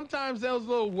it. Look. Sometimes those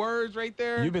little words right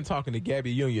there. You've been talking to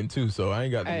Gabby Union, too, so I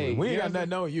ain't got we ain't got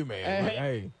nothing on you,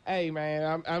 man. Hey,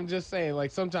 man, I'm just saying, like,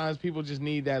 sometimes people just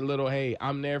need that little, hey,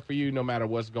 I'm there for you no matter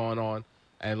what's going on,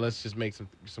 and let's just make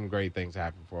some great things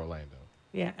happen for Orlando.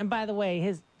 Yeah, and by the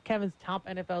way, Kevin's top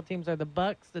NFL teams are the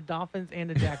Bucks, the Dolphins,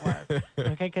 and the Jaguars.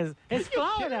 Okay, because it's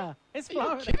Florida. It's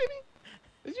Florida. Are you kidding me?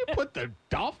 Did you put the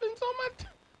Dolphins on my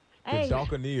Hey. The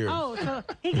Buccaneers. Oh, so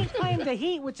he can claim the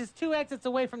Heat, which is 2 exits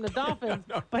away from the Dolphins,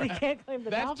 but he can't claim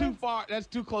the Dolphins? That's too far. That's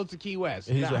too close to Key West.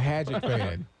 He's a Hadjic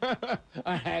fan. A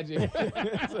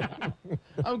Hadjic.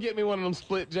 I'm getting me one of them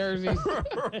split jerseys.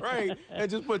 Right. And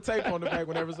just put tape on the back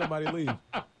whenever somebody leaves.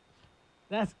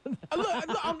 Look,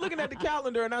 I'm looking at the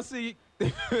calendar and I see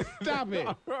Stop it.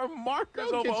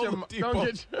 markers over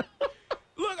Oladipo.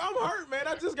 Look, I'm hurt, man.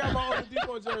 I just got my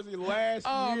Oladipo jersey last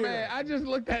year. Oh, man. I just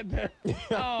looked at that.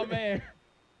 Oh, man.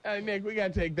 Hey, Nick, we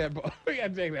got to take that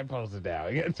poster down.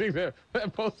 We got to take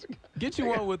that poster. Get you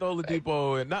one with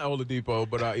Oladipo, and not Oladipo,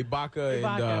 but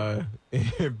Ibaka. And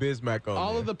Bismack on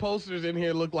All there. of the posters in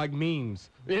here look like memes.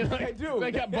 They do.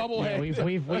 They got bubble Yeah, heads.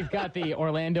 we've got the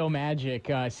Orlando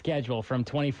Magic schedule from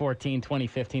 2014,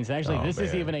 2015. So actually, this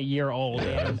is man. even a year old.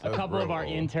 And a That's couple of real our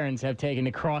old. interns have taken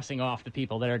to crossing off the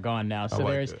people that are gone now. So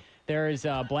like that. there's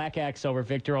Black X over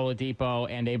Victor Oladipo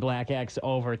and a Black X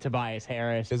over Tobias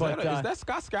Harris. Is But, that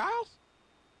Scott Skiles?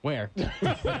 where?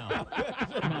 No.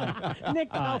 Nick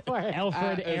Alford.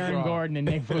 Alfred, That's Aaron wrong. Gordon, and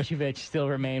Nick Vucevic still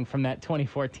remain from that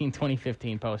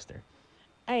 2014-2015 poster.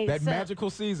 Hey, That so- magical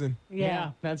season.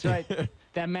 Yeah. That's right.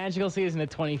 That magical season of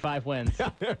 25 wins.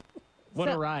 What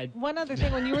a ride. One other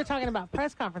thing, when you were talking about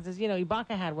press conferences,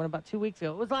 Ibaka had one about 2 weeks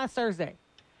ago. It was last Thursday.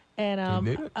 And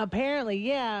He did it?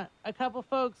 apparently, a couple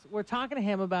folks were talking to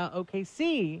him about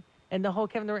OKC and the whole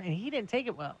Kevin Durant, and he didn't take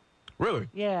it well. Really?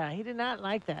 Yeah, he did not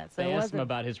like that. So They it asked him wasn't.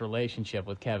 about his relationship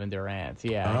with Kevin Durant.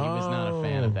 Yeah, he was not a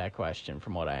fan of that question,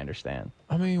 from what I understand.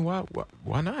 I mean, why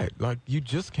not? Like, you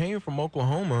just came from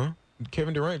Oklahoma.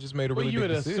 Kevin Durant just made a Well, really you big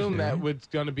would decision. assume that was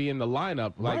going to be in the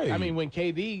lineup. Like, Right. I mean, when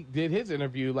KD did his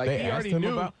interview, like They he asked already him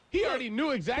knew. about- He already knew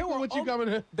exactly what you coming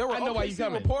to. There were I know why you OKC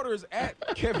coming. reporters at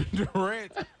Kevin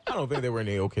Durant. I don't think there were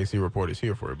any OKC reporters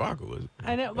here for Ibaka. Was it?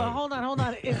 I know, but hold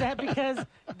on. Is that because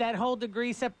that whole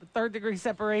third degree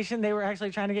separation, they were actually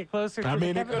trying to get closer to I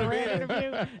mean, the it Kevin could've Durant been.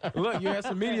 interview? Look, you had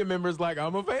some media members like,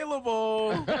 I'm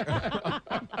available.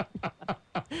 I'm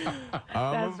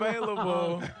That's available.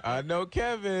 wrong. I know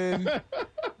Kevin.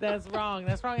 That's wrong.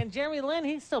 And Jeremy Lin,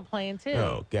 he's still playing too.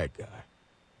 Oh, that guy.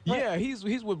 Yeah, he's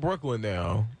with Brooklyn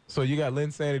now. So you got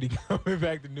Lynn Sanity coming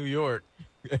back to New York.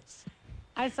 Yes.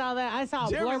 I saw that. I saw a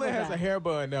Jeremy blurb Lin of has that. a hair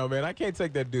bun now, man. I can't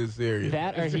take that dude serious.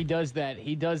 That or he does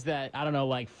that, I don't know,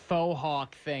 like faux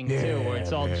hawk thing too, Yeah, where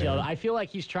it's all man. gelled. I feel like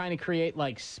he's trying to create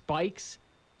like spikes.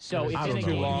 So if I in don't a know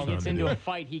game what he he's gets trying to into a do.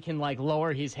 fight, he can like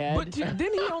lower his head. But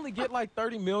didn't he only get like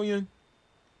 $30 million?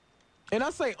 And I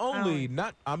say only,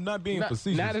 I'm not being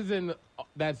facetious. Not as in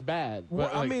that's bad. Well,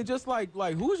 But I like, mean, just like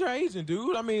who's your agent,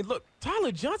 dude? I mean, look,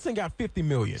 Tyler Johnson got $50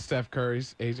 million. Steph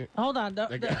Curry's agent. Hold on.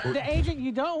 The agent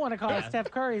you don't want to call is Steph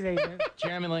Curry's agent.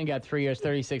 Jeremy Lin got 3 years,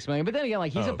 $36 million. But then again,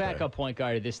 like he's a Okay. backup point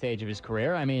guard at this stage of his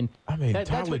career. I mean, that's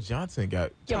Tyler what- Johnson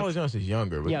got. Tyler Johnson's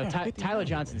younger, but Yeah, he got $50 Tyler million.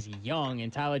 Johnson's young,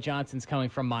 and Tyler Johnson's coming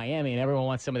from Miami, and everyone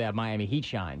wants some of that Miami Heat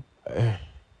shine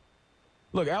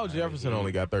Look, Al Jefferson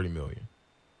only got $30 million.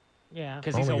 Yeah.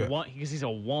 because he's a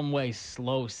one-way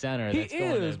slow center. He that's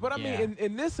going is, to- but I yeah. mean,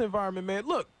 in this environment, man,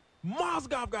 look,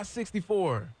 Mozgov got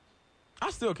 64. I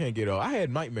still can't get over. I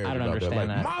had nightmares I don't about that. Like,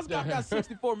 understand Mozgov got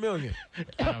 64 million.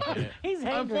 I don't get it. He's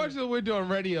angry. Unfortunately, we're doing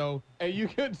radio, and you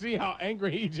couldn't see how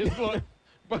angry he just looked.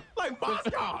 But Like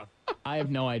Mozgov. I have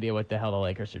no idea what the hell the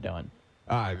Lakers are doing.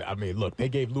 I mean, look, they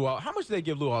gave Lou. How much did they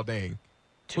give Lou Aldang?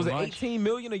 Too Was it much? 18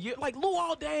 million a year? Like Lou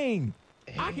Aldang.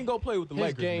 I can go play with the his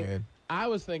Lakers, game, man. I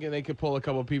was thinking they could pull a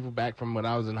couple people back from when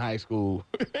I was in high school.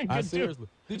 Seriously.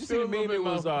 Did you see do the a little meme? It bit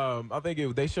was more. I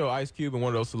think they show Ice Cube in one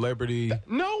of those celebrity.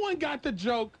 No one got the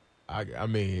joke. I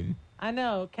mean, I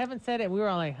know. Kevin said it. We were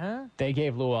all like, huh? They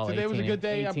gave Lou all Today was a 18 good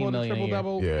day. I 18 pulled a million triple year.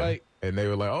 double. yeah. Like, And they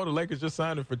were like, "Oh, the Lakers just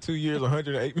signed him for 2 years,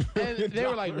 108 million." and they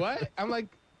were like, "What?" I'm like,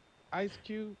 "Ice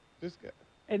Cube, this guy."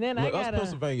 And then Look, I us got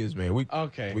Pennsylvanians, man, we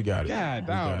Okay, we got it. God, We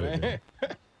damn, got it, man.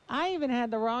 I even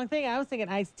had the wrong thing. I was thinking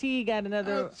Ice-T got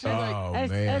another She's like, Oh man,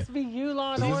 SVU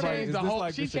Law and Is this Order. like- changed is the this whole.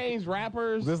 like She the Chi- changed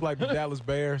rappers. is this like the Dallas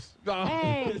Bears?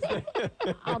 Hey,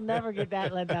 I'll never get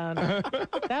that let down.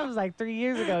 That was like 3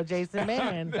 years ago, Jason.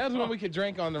 Man, That's when we could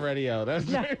drink on the radio. That's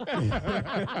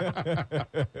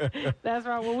that's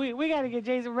right. Well, we got to get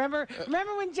Jason. Remember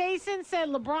when Jason said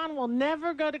LeBron will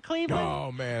never go to Cleveland?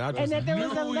 Oh man, I just And that there knew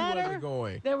was a he letter wasn't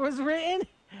going. that was written.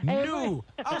 and- Knew.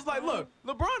 I was like, look,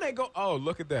 LeBron ain't go. Oh,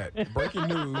 look at that breaking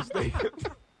news.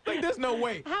 Like, there's no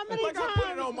way. How many like, I put it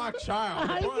times? on my child.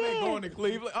 I LeBron ain't did. going to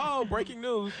Cleveland. Oh, breaking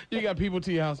news. you got people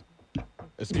to your house.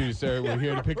 Excuse me, sir. We're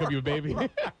here to pick up your baby.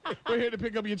 We're here to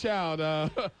pick up your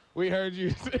child. We heard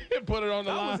you put it on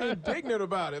the I was line. indignant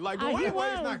about it. Like, He Dwayne Wade's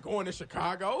was. not going to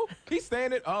Chicago. He's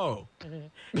staying at. Oh,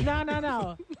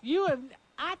 No.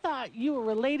 I thought you were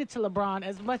related to LeBron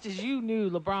as much as you knew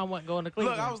LeBron wasn't going to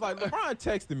Cleveland. look, I was like, LeBron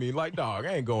texted me like, dog,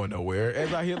 I ain't going nowhere.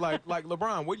 As I hear like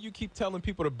LeBron, what do you keep telling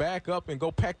people to back up and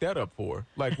go pack that up for?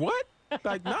 Like what?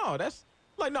 Like no, that's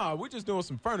like no, we're just doing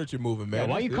some furniture moving, man. Yeah,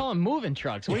 why are you That's it. calling moving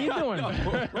trucks? What are you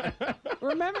doing?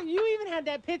 Remember, you even had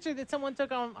that picture that someone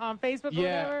took on Facebook or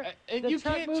Yeah, whatever? and The you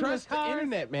truck can't moving trust the cars?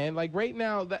 internet, man. Like right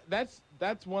now, that's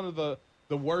one of the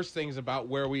worst things about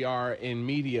where we are in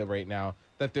media right now.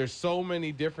 That there's so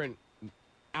many different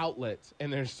outlets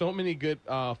and there's so many good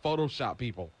Photoshop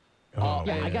people. Oh,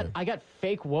 Yeah, man. I got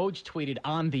fake Woj tweeted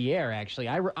on the air. Actually,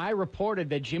 I reported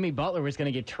that Jimmy Butler was going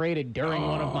to get traded during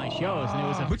one of my shows, and it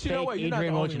was a But you fake know what? You're not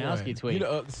Adrian the only Wojnarowski one. tweet. You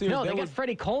know, No, they got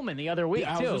Freddie Coleman the other week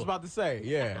I too. was just about to say,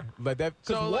 yeah, like that.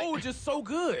 Because So, like- Woj is so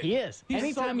good. He is. He's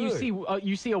Anytime so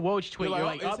you see a Woj tweet, You're you're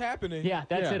like, like, oh, it's happening. Yeah,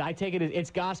 that's Yeah. it. I take it as it's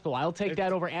gospel. I'll take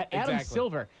that over Adam Exactly.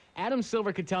 Silver. Adam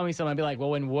Silver could tell me something. I'd be like,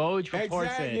 well, when Woj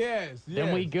reports it, Yes.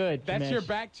 then we good. That's Mitch. your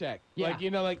back check. Yeah. Like, you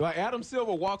know, like Like Adam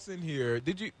Silver walks in here.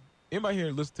 Anybody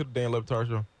here listen to the Dan Le Batard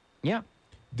show? Yeah,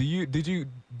 Do you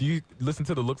listen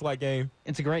to the Looks Like game?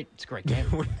 it's a great game.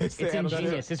 When they It's say Adam Silver-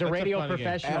 ingenious. As a That's a radio funny game.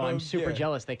 professional, I'm Adam- super yeah.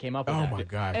 jealous they came up with Oh that. my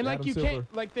gosh! and like Adam you Silver.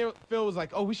 can't like Phil was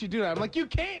like, oh, we should do that. I'm like, you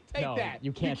can't take No, that.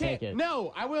 you can't take it.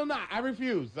 No, I will not. I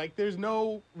refuse. Like, there's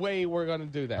no way we're gonna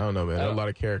do that. I don't know, man. There are a lot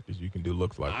of characters you can do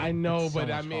looks like. I him. know, It's so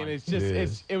but I much mean, fun. it's just It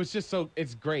is. it was just so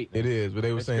it's great. It is, but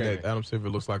they were It's saying great. that Adam Silver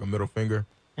looks like a middle finger.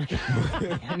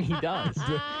 And he does.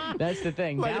 That's the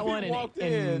thing. Like that if he one walked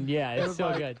and in, yeah, it it's was so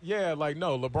like, good. Yeah, like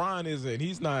no, LeBron isn't.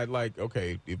 He's not like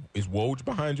okay. Is Woj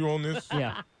behind you on this?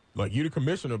 Yeah. Like you're the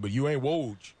commissioner, but you ain't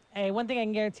Woj. Hey, one thing I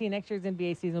can guarantee: next year's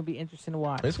NBA season will be interesting to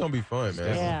watch. It's gonna be fun, man. This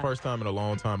is Yeah. the first time in a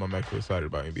long time I'm actually excited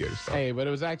about NBA to start. Hey, but it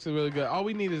was actually really good. All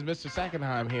we need is Mr.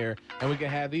 Sackenheim here, and we can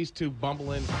have these two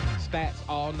bumbling stats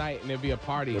all night, and it'd be a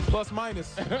party. Plus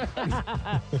minus.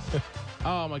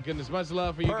 Oh my goodness, much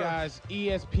love for you guys.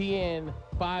 ESPN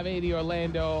 580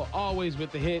 Orlando, always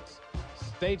with the hits.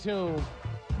 Stay tuned.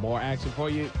 More action for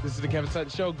you. This is the Kevin Sutton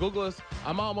Show. Google us.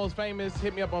 I'm Almost Famous.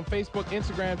 Hit me up on Facebook,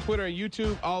 Instagram, Twitter, and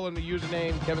YouTube. All under the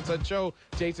username Kevin Sutton Show.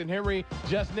 Jason Henry,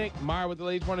 Just Nick, Meyer with the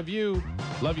ladies' point of view.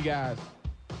 Love you guys.